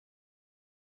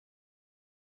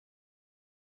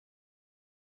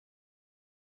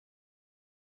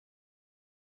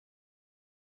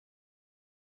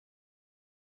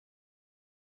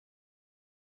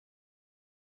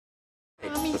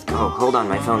Oh, hold on,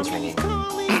 my phone's ringing.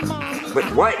 But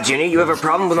what, Junior? You have a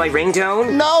problem with my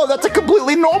ringtone? No, that's a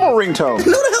completely normal ringtone. No,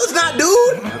 the hell it's not,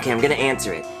 dude. Okay, I'm gonna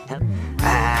answer it.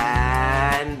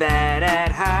 I'm bad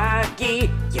at hockey.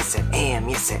 Yes, I am.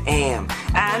 Yes, I am.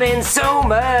 I'm in so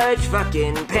much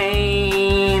fucking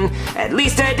pain. At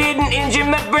least I didn't injure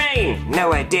my brain.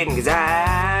 No, I didn't, because I'm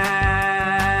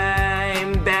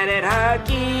bad at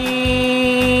hockey.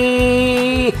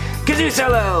 Kazoo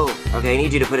solo. Okay, I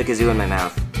need you to put a kazoo in my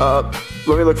mouth.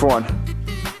 Let me look for one.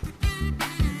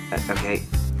 Okay.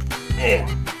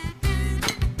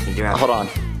 You're out. Hold on.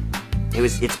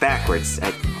 It's backwards.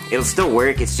 It'll still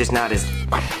work, it's just not as...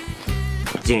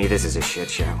 Junior, this is a shit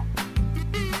show.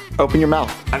 Open your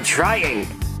mouth. I'm trying!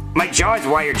 My jaw's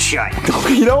wired shut.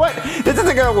 You know what? This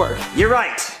isn't gonna work. You're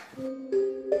right.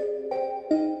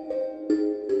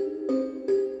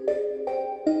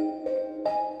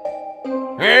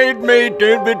 Hey, it's me,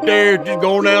 Toothfish there. Just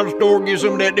going down the store and get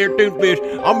some of that there toothfish.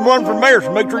 I'm running for mayor,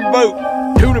 so make sure you vote.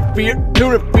 Tuna fit,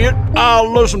 I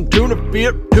love some tuna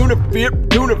fit,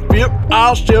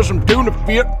 I'll sell some tuna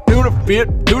fit,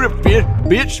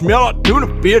 bitch, smell like tuna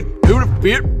fit,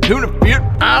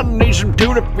 I need some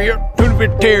tuna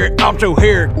fit Terry, I'm so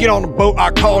hairy, get on the boat, I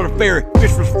call it a ferry,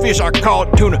 fish for fish, I call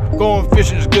it tuna, going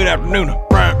fishing is good afternoon,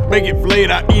 fry it, make it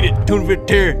filleted, I eat it, tuna fit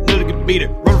Terry, nothing can beat it,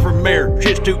 running for mayor,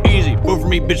 shit's too easy, vote for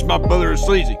me, bitch, my brother is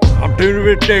sleazy, I'm tuna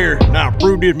fit Terry, now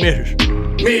approve this message.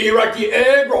 Me Rocky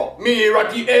egg roll,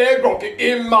 get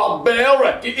in my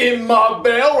belly, get in my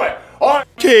belly. Alright.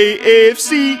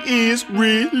 KFC is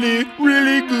really,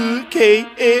 really good.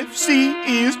 KFC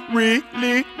is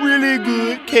really, really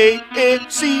good.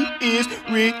 KFC is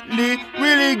really,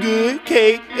 really good.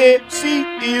 KFC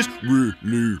is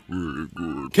really, really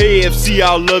good. KFC,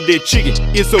 I love that chicken.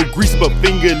 It's so greasy but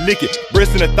finger licking.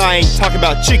 Breast in the thigh, ain't talking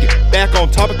about chicken. Back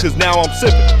on topic cause now I'm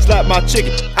sipping. Slap my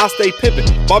chicken, I stay pippin'.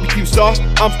 Barbecue sauce,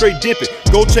 I'm straight dipping.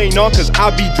 Gold chain on cause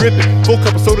I be dripping. Full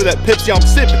cup of soda, that Pepsi I'm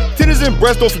sipping. Tenders and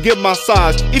breast, don't forget my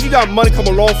size. If you got money, come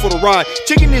along for the ride.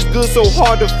 Chicken is good, so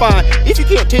hard to find. If you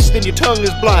can't taste it, then your tongue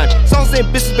is blind. Sauce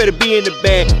and biscuits better be in the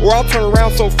bag, or I'll turn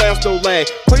around so fast, no lag.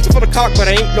 Crazy for the cock, but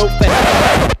I ain't no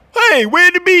fat. Hey,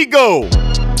 where'd the bee go?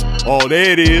 Oh,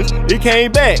 there it is. It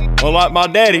came back, unlike my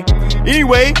daddy.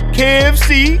 Anyway,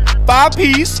 KFC,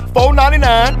 5-piece,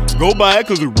 $4.99. Go buy it,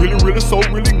 cause it's really, really, so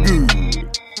really good.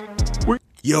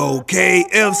 Yo,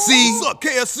 KFC. What's up,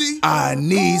 KFC? I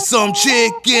need some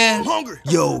chicken. Hungry.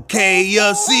 Yo,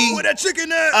 KFC. Where that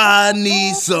chicken at? I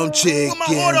need some chicken, my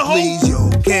order, ho? please.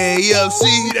 Yo, KFC.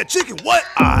 Need that chicken, what?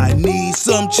 I need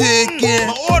some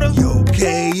chicken. My order. Yo,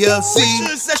 KFC. Make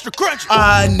sure it's extra crunchy.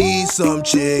 I need some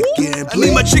chicken, I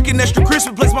need my please. chicken extra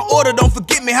crispy. Place my order. Don't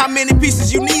forget me how many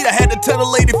pieces you need. I had to tell the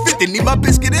lady 50. Need my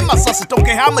biscuit and my sausage. Don't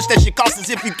care how much that shit costs.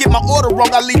 If you get my order wrong,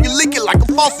 I leave you leaking like a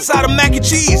faucet. Side of mac and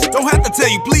cheese. Don't have to tell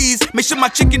you, please. Make sure my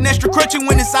chicken extra crunchy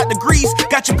when inside the grease.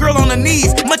 Got your girl on her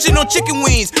knees, munching on chicken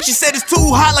wings. She said it's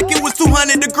too hot like it was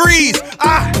 200 degrees.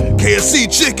 KFC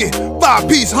chicken,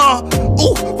 5-piece, huh?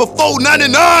 Ooh, for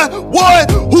 $4.99. What?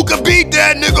 Who could beat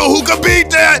that, nigga? Who could beat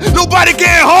that? Nobody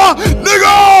can, huh?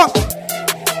 Nigga!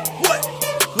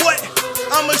 What?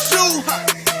 I'm a shoe.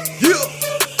 Yeah.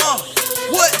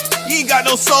 What? You ain't got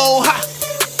no soul.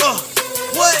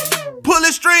 What?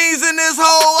 Pulling strings in this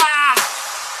hole.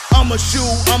 I'm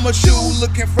a shoe,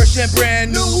 looking fresh and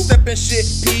brand new. Steppin' shit,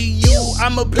 PU.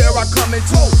 I'm a pair, I come in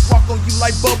two. Walk on you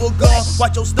like bubble gum.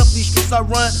 Watch your stuff, these streets I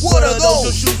run. What are those?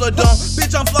 Your shoes are dumb.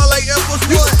 Bitch, I'm fly like Air Force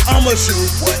One. I'm a shoe.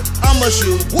 What? I'm a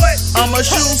shoe. What? I'm a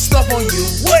shoe. Stuff on you.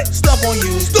 What? Stuff on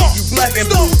you. Stuff. You black and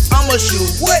blue. I'm a shoe.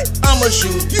 What? I'm a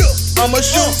shoe. Yeah. I'm a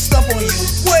shoe. Stuff on you.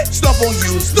 What? Stuff on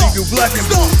you. Stuff. You black and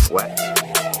blue. What?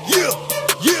 Yeah.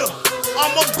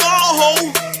 I'm a ball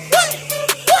hoe.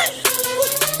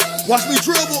 Watch me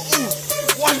dribble,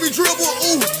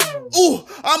 ooh,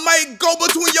 I might go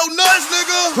between your nuts,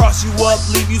 nigga. Cross you up,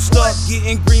 leave you stuck,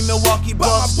 getting green Milwaukee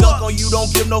Bucks. Stuck on you,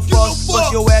 don't give no fucks.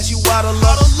 Bust your ass, you out of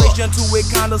luck. Relation to it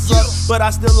kinda sucks, but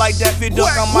I still like that fit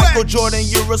duck. I'm Michael Jordan,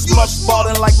 you're a smush.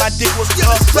 Ballin' like my dick was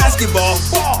tough. Basketball,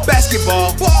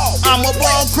 I'm a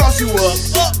ball, cross you up,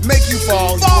 make you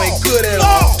fall. You ain't good at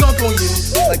all. Dunk on you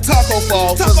like taco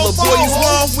fall. Cause little boy, you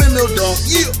small, windmill dunk.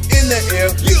 In the air,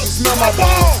 you smell my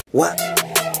ball. What?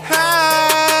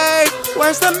 Hey,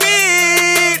 where's the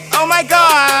meat? Oh my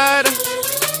god.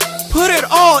 Put it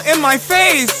all in my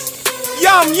face.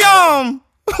 Yum, yum.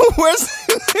 Where's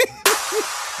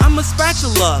I'm a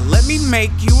spatula, let me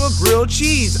make you a grilled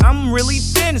cheese. I'm really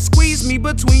thin, squeeze me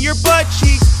between your butt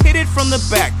cheeks. Hit it from the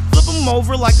back, flip them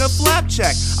over like a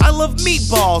flapjack. I love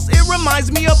meatballs, it reminds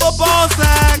me of a ball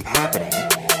sack.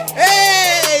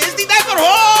 Hey, it's the diaper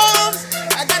Holmes.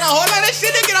 I got a whole lot of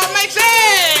shit that don't make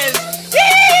sense.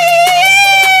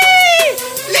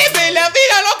 Live la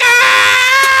vida loca.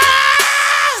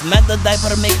 Smack the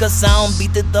diaper, make a sound,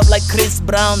 beat it up like Chris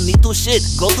Brown. Need to shit,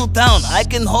 go to town. I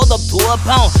can hold up to a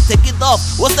pound. Take it off,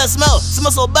 what's that smell?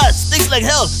 Smells so bad, stinks like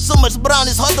hell. So much brown,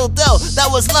 it's hard to tell.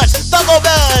 That was lunch, Taco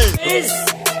Bell.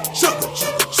 Chugga,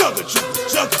 chugga, chugga, chugga,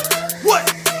 chugga. What?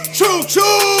 Choo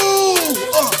choo.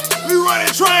 We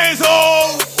running trains,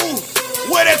 oh.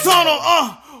 Where that tunnel,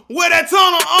 where that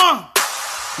tunnel,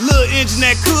 Little engine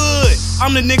that could,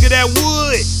 I'm the nigga that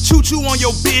would. Choo-choo on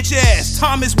your bitch ass,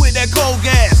 Thomas with that cold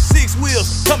gas. 6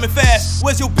 wheels, coming fast,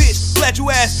 where's your bitch? Flat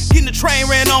your ass, getting the train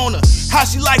ran on her. How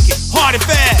she like it, hard and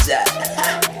fast. Yeah,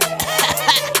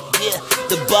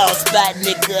 the ball spot,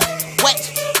 nigga.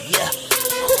 What? Yeah.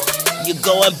 You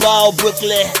going ball,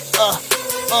 Brooklyn.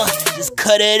 Just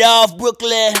cut it off,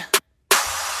 Brooklyn.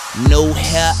 No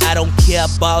hair, I don't care.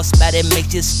 Ball spot, it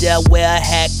makes you stare. Wear a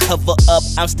hat, cover up.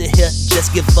 I'm still here,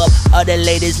 just give up. All the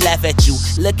ladies laugh at you,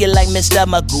 looking like Mr.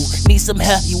 Magoo. Need some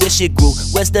hair, you wish it grew.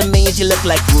 What's the means you look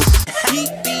like Groot? Beep,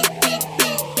 beep, beep,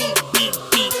 beep, beep, beep,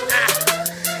 beep.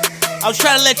 I was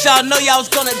trying to let y'all know y'all was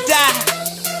gonna die.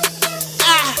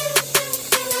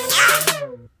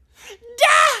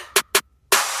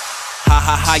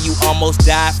 Ha, you almost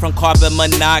died from carbon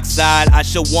monoxide. I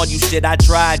should warn you, shit, I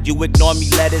tried. You ignore me,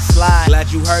 let it slide.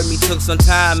 Glad you heard me, took some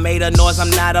time. Made a noise, I'm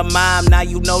not a mime. Now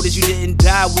you know that you didn't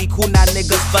die. We cool, not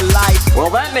niggas for life. Well,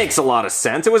 that makes a lot of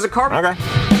sense. It was a carbon. Okay.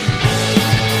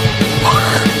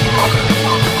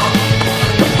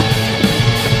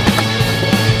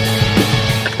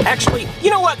 Actually, you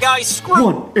know what, guys? Screw.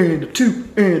 1 and a 2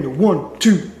 and a 1,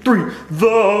 2, 3.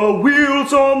 The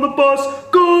wheels on the bus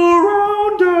go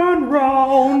round and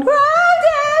round. Round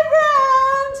and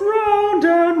round. Round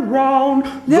and round.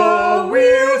 The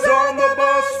wheels on the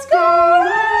bus go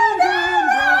round and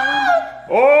round.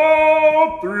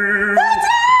 All 3.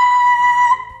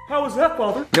 How was that,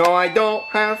 Father? No, I don't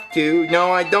have to.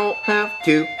 No, I don't have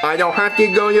to. I don't have to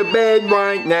go to bed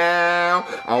right now.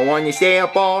 I want to stay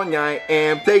up all night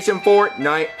and play some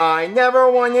Fortnite. I never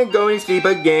want to go to sleep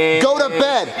again. Go to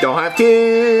bed. Don't have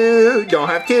to. Don't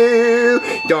have to.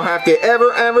 Don't have to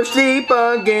ever sleep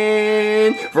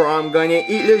again. For I'm gonna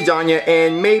eat lasagna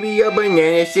and maybe a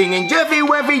banana, singing Jeffy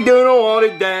Weffy Doodle all the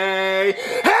day.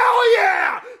 Hell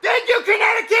yeah! Thank you,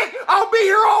 Connecticut. I'll be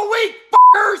here all week,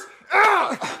 fuckers.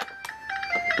 Ugh.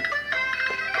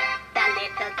 The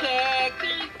little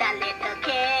kitty,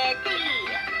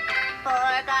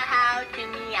 forgot how to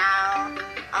meow.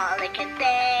 All it can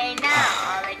say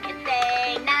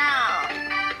now,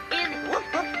 is woof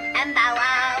woof and bow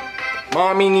wow.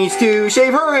 Mommy needs to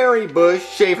shave her hairy bush,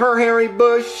 shave her hairy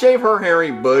bush, shave her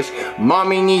hairy bush.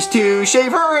 Mommy needs to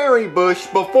shave her hairy bush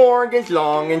before it gets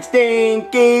long and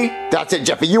stinky. That's it,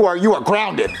 Jeffy. You are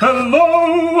grounded.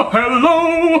 Hello,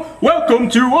 hello. Welcome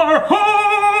to our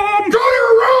home. Go to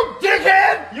your room,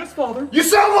 dickhead! Yes, Father. You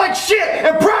sound like shit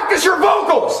and practice your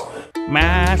vocals!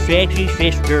 My sexy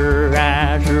sister,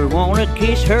 I sure wanna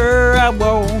kiss her. I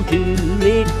want to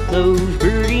lick those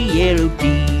pretty yellow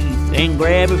teeth and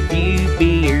grab a few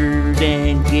beers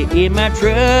and get in my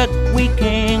truck. We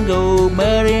can go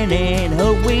mudding and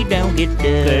hope we don't get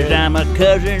stuck. 'Cause I'm a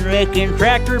cousin wrecking,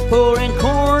 tractor pulling,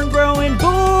 corn growing,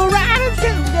 bull riding,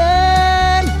 son of a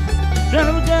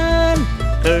gun.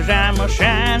 'Cause I'm a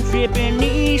sign stripping,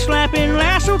 knee slapping,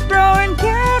 lasso throwing,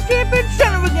 cow tipping,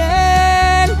 son of a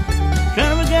gun.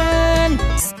 Son of a gun.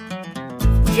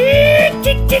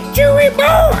 Chewy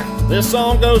boy. This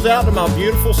song goes out to my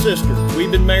beautiful sister.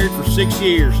 We've been married for 6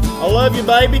 years. I love you,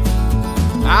 baby.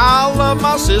 I love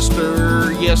my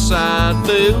sister, yes I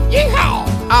do. Yeehaw!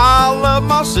 I love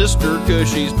my sister 'cause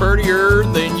she's prettier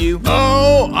than you.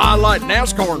 Oh, I like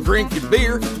NASCAR and drinking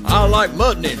beer. I like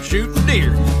mudding and shooting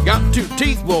deer. Got 2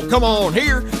 teeth, well come on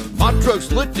here. My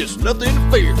truck's lit, just nothing to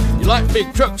fear. You like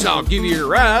big trucks, I'll give you a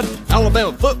ride.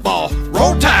 Alabama football,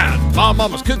 roll tide. My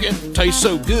mama's cooking, tastes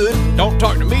so good. Don't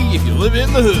talk to me if you live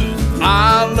in the hood.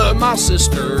 I love my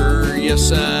sister,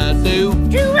 yes I do.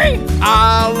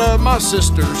 I love my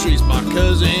sister, she's my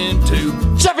cousin too.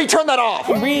 Jeffy, turn that off.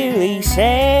 Really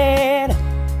sad.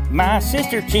 My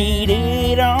sister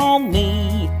cheated on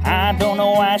me. I don't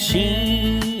know why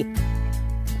she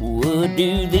would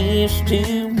do this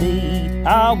to me.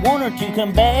 I want her to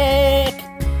come back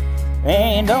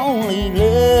and only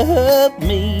love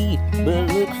me, but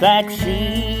looks like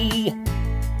she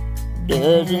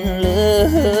doesn't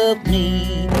love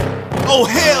me. Oh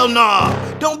hell nah.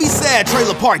 Don't be sad,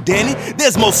 Trailer Park Danny.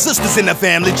 There's more sisters in the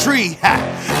family tree. Ha.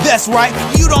 That's right,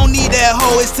 you don't need that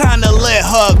hoe. It's time to let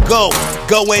her go.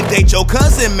 Go and date your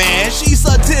cousin, man. She's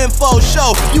a 10-fold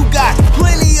show. You got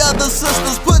plenty other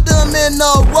sisters, put them in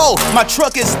a row. My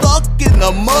truck is stuck in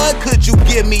the mud. Could you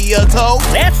give me a tow?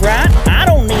 That's right, I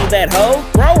don't need that hoe.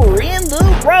 Throw her in the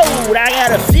road. I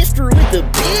got a sister with a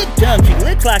big tongue. She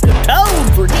looks like a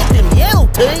toad. Forget them yellow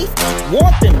teeth.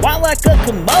 Want them white like a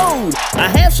commode. I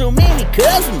have so many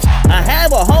cousins. I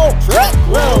have a whole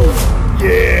truckload.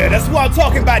 Yeah, that's what I'm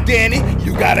talking about, Danny.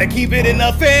 You gotta keep it in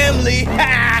the family.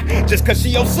 Ha! Just cause she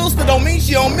your sister don't mean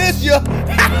she don't miss you.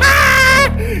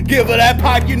 Give her that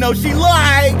pipe you know she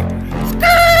like.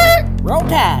 Roll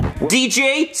Tide.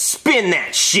 DJ, spin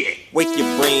that shit. Wake your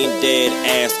brain dead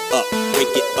ass up.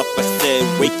 Wake it up, I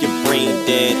said. Wake your brain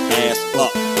dead ass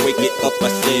up. Wake it up, I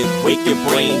said. Wake your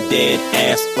brain dead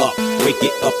ass up. Wake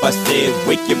it up, I said.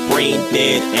 Wake your brain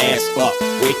dead ass up.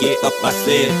 Wake it up, I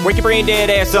said. Wake your brain dead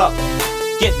ass up.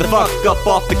 Get the fuck up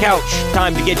off the couch.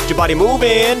 Time to get your body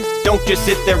moving. Don't just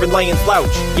sit there and lay and slouch.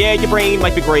 Yeah, your brain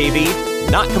might be gravy,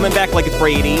 not coming back like it's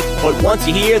Brady, but once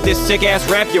you hear this sick-ass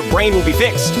rap, your brain will be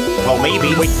fixed. Well,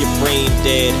 maybe. Wake your brain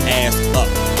dead ass up.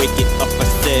 Wake it up, I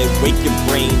said. Wake your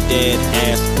brain dead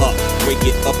ass up. Wake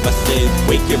it up, I said.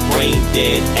 Wake your brain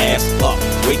dead ass up.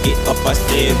 Wake it up, I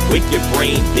said. Wake your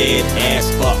brain dead ass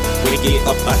up. Wake it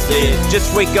up, I said.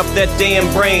 Just wake up that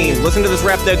damn brain. Listen to this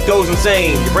rap that goes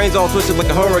insane. Your brain's all twisted like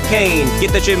a hurricane.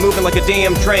 Get that shit moving like a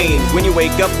damn train. When you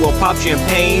wake up, we'll pop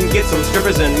champagne. Get some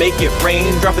strippers and make it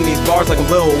rain. Dropping these bars like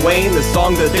Lil Wayne. This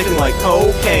song's addicting like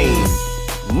cocaine.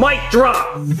 Mic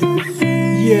drop!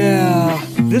 Yeah,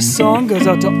 this song goes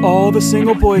out to all the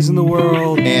single boys in the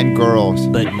world. And girls.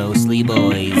 But mostly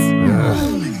boys.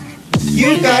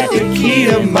 You got the key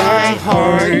to my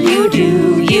heart. You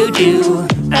do, you do.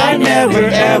 I never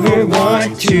ever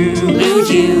want to Lose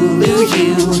you, lose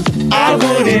you. I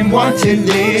wouldn't want to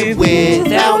live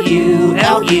Without you,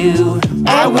 out you.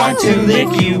 I want to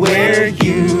lick you where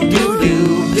you Do,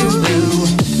 do, do, do.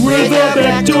 We're the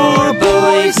backdoor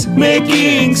boys,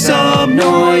 making some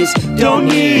noise. Don't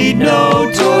need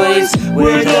no toys.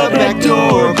 We're the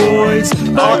backdoor boys.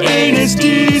 Our anus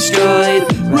destroyed,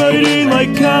 riding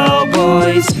like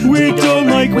cowboys. We don't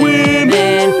like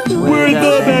women. We're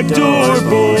the backdoor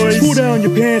boys. Pull down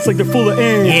your pants like they're full of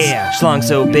ants. Yeah, schlong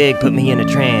so big, put me in a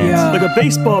trance. Yeah, like a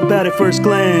baseball bat at first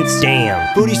glance.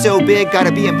 Damn. Booty so big,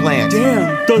 gotta be implants.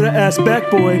 Damn, throw that ass back,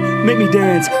 boy. Make me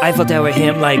dance. Eiffel Tower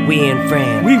him like we in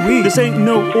France. We, this ain't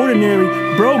no ordinary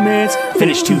bromance.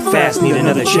 Finish too fast, need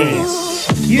another chance.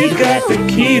 You got the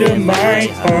key to my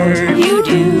heart. You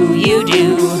do, you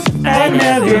do. I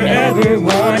never ever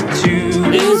want to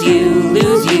Lose you,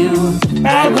 lose you.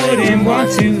 I wouldn't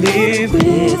want to live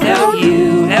Without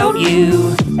you, out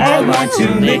you. I want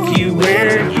to lick you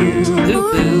where you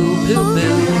Poo poo, poo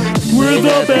poo. We're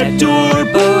the backdoor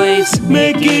boys,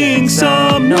 making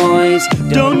some noise.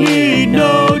 Don't need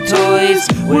no toys.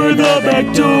 We're the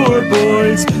backdoor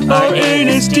boys. Our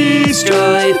anus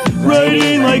destroyed,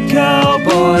 riding like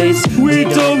cowboys. We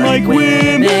don't like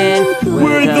women.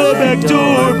 We're the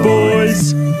backdoor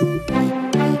boys.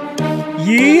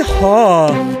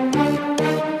 Yeehaw!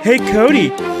 Hey Cody,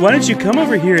 why don't you come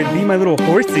over here and be my little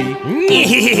horsey?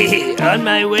 On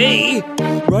my way.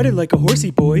 Ride it like a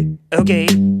horsey boy. Okay,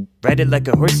 ride it like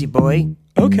a horsey boy.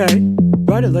 Okay,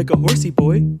 ride it like a horsey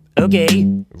boy. Okay,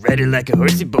 ride it like a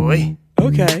horsey boy.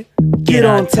 Okay. Get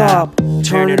on top,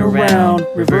 turn it around,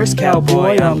 reverse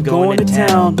cowboy, I'm going to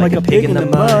town. Like a pig in the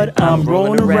mud, I'm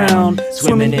rolling around,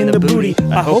 swimming in the booty,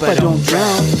 I hope I don't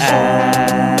drown.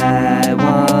 I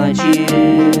want you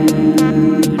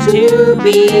to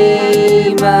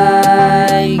be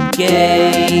my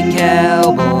gay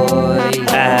cowboy.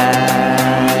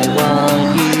 I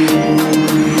want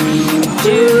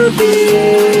you to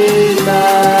be my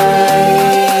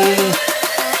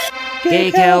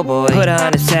gay cowboy. Put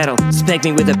on a saddle, spank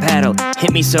me with a paddle.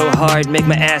 Hit me so hard, make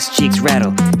my ass cheeks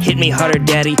rattle. Hit me harder,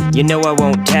 daddy, you know I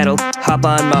won't tattle. Hop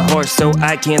on my horse so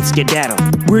I can't skedaddle.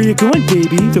 Where you going,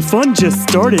 baby? The fun just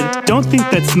started. Don't think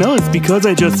that smell is because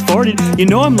I just farted. You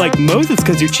know I'm like Moses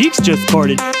cause your cheeks just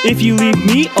parted. If you leave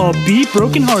me, I'll be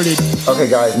brokenhearted. Okay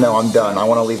guys, no, I'm done. I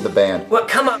want to leave the band. What,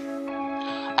 come on.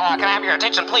 Can I have your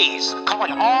attention, please?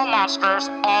 Calling all monsters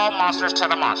to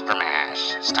the Monster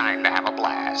Mash. It's time to have a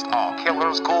blast. All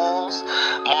killers, ghouls,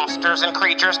 monsters, and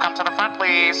creatures, come to the front,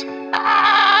 please.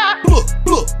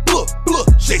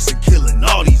 Jason killing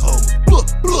all these hoes.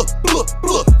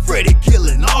 Freddy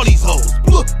killing all these hoes.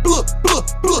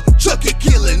 Chucky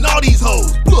killing all these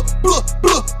hoes.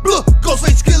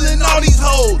 Ghostface killing all these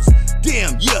hoes.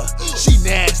 Damn, yeah, she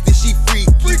nasty, she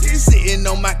freaky. Sitting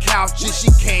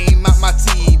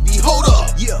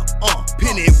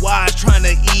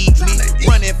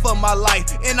my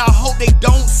life, and I hope they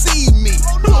don't see me.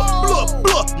 Blah, blah,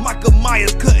 blah. Michael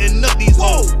Myers cutting up these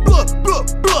hoes. Blah, blah,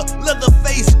 blah.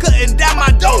 Leatherface cutting down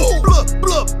my door. Blah,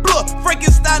 blah, blah.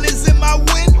 Frankenstein is in my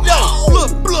window. Blah,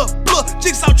 blah, blah.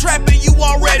 Jigsaw trapping, you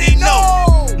already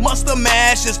know. Monster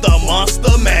Mash is the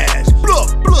Monster Mash.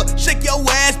 Blah, blah. Shake your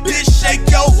ass, bitch, shake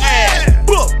your ass.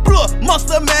 Blah, blah.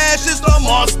 Monster Mash is the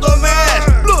Monster Mash.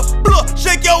 Blah, blah.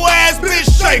 Shake your ass,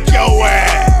 bitch, shake your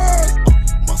ass.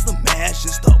 Monster Mash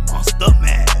is the Monster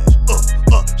Mash.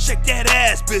 Shake that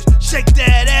ass, bitch, shake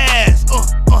that ass.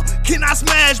 Can I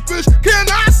smash, bitch? Can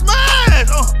I smash?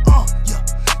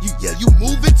 Yeah, you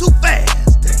moving too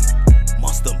fast. Damn.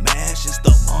 Monster Mash is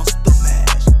the Monster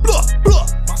Mash. Blah, blah.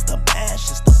 Monster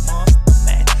Mash is the Monster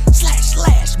Mash. Slash,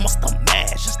 slash. Monster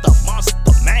Mash is the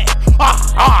Monster Mash.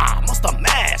 Monster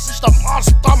Mash is the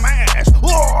Monster Mash.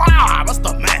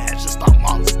 Monster Mash is the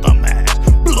Monster Mash.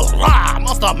 Blah,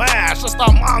 Monster Mash is the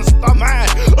Monster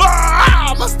Mash.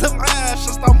 Monster Mash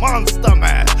is the Monster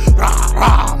Mash.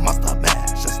 Monster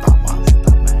Mash is the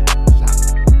Monster Mash.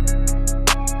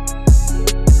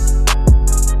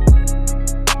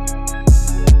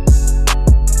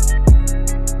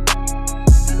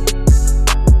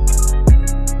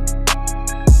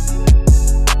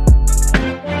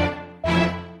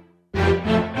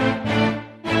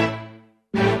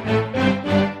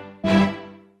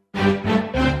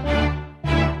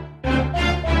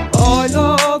 I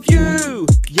love you,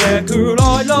 yeah girl,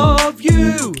 I love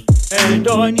you, and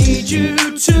I need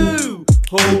you to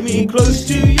hold me close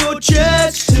to your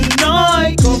chest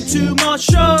tonight. Come to my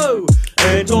show,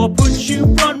 and I'll put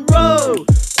you front row,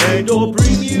 and I'll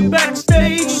bring you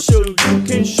backstage so you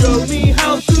can show me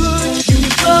how good you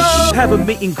go. Have a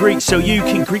meet and greet so you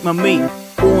can greet my meat.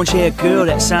 Orange hair girl,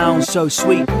 that sounds so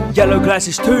sweet. Yellow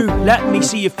glasses too, let me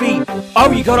see your feet.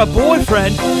 Oh, you got a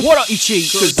boyfriend? Why don't you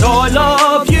cheat? Cause I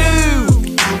love you,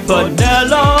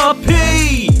 Penelope.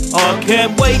 I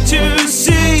can't wait to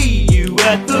see you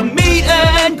at the meet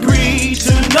and greet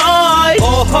tonight.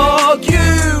 I'll hug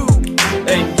you,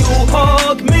 and you'll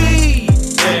hug me,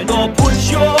 and I'll put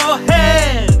your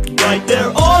hand right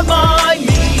there on my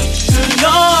knee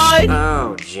tonight.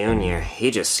 Oh, Junior,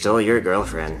 he just stole your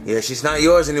girlfriend. Yeah, she's not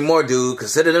yours anymore, dude.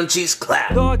 Consider them cheeks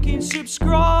clapped. Like and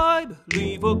subscribe,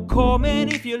 leave a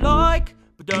comment if you like,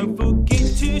 but don't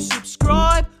forget to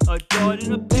subscribe. I died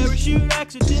in a parachute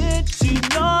accident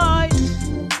tonight.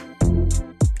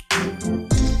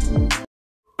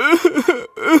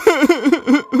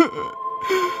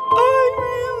 I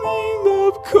really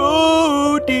love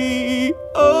Cody.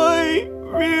 I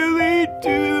really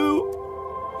do.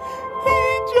 He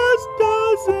just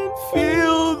doesn't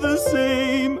feel the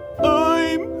same.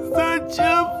 I'm such a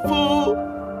fool.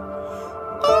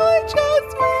 I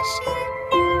just wish he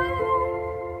knew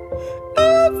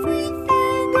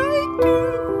everything I do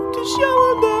to show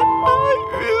him that I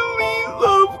really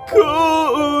love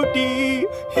Cody.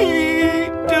 He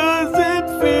doesn't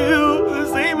feel the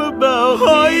same about me. I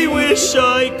wish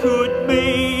I could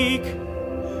make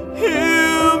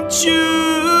him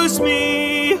choose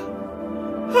me.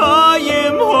 I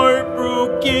am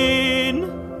heartbroken.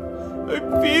 I'm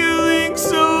feeling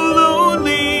so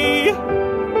lonely.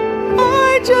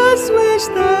 I just wish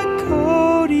that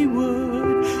Cody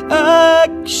would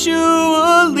actually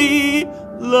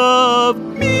love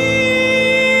me.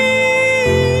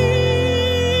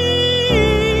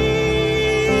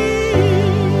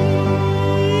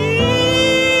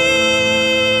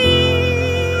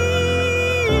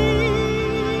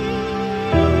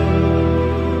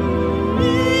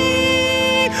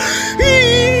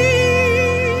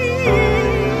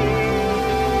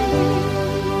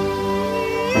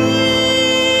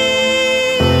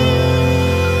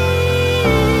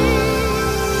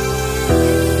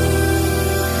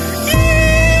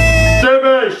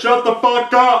 Shut the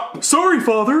fuck up! Sorry,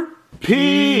 Father.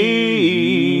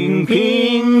 Ping,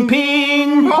 ping,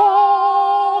 ping,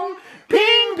 pong.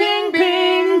 Ping, ping,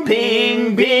 ping,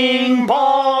 ping, ping,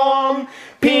 pong.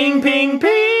 Ping, ping,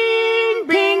 ping,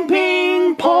 ping,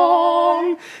 ping,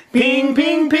 pong. Ping,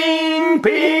 ping, ping,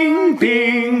 ping,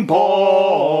 ping,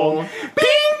 pong.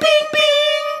 Ping, ping,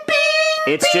 ping,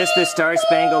 ping. It's just the Star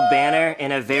Spangled Banner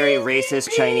in a very racist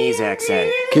Chinese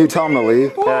accent. Can you tell him to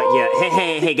leave? Yeah.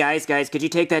 Hey, guys, could you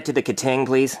take that to the Kating,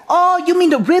 please? Oh, you mean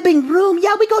the ribbing room?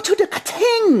 Yeah, we go to the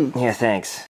Kating. Yeah, thanks.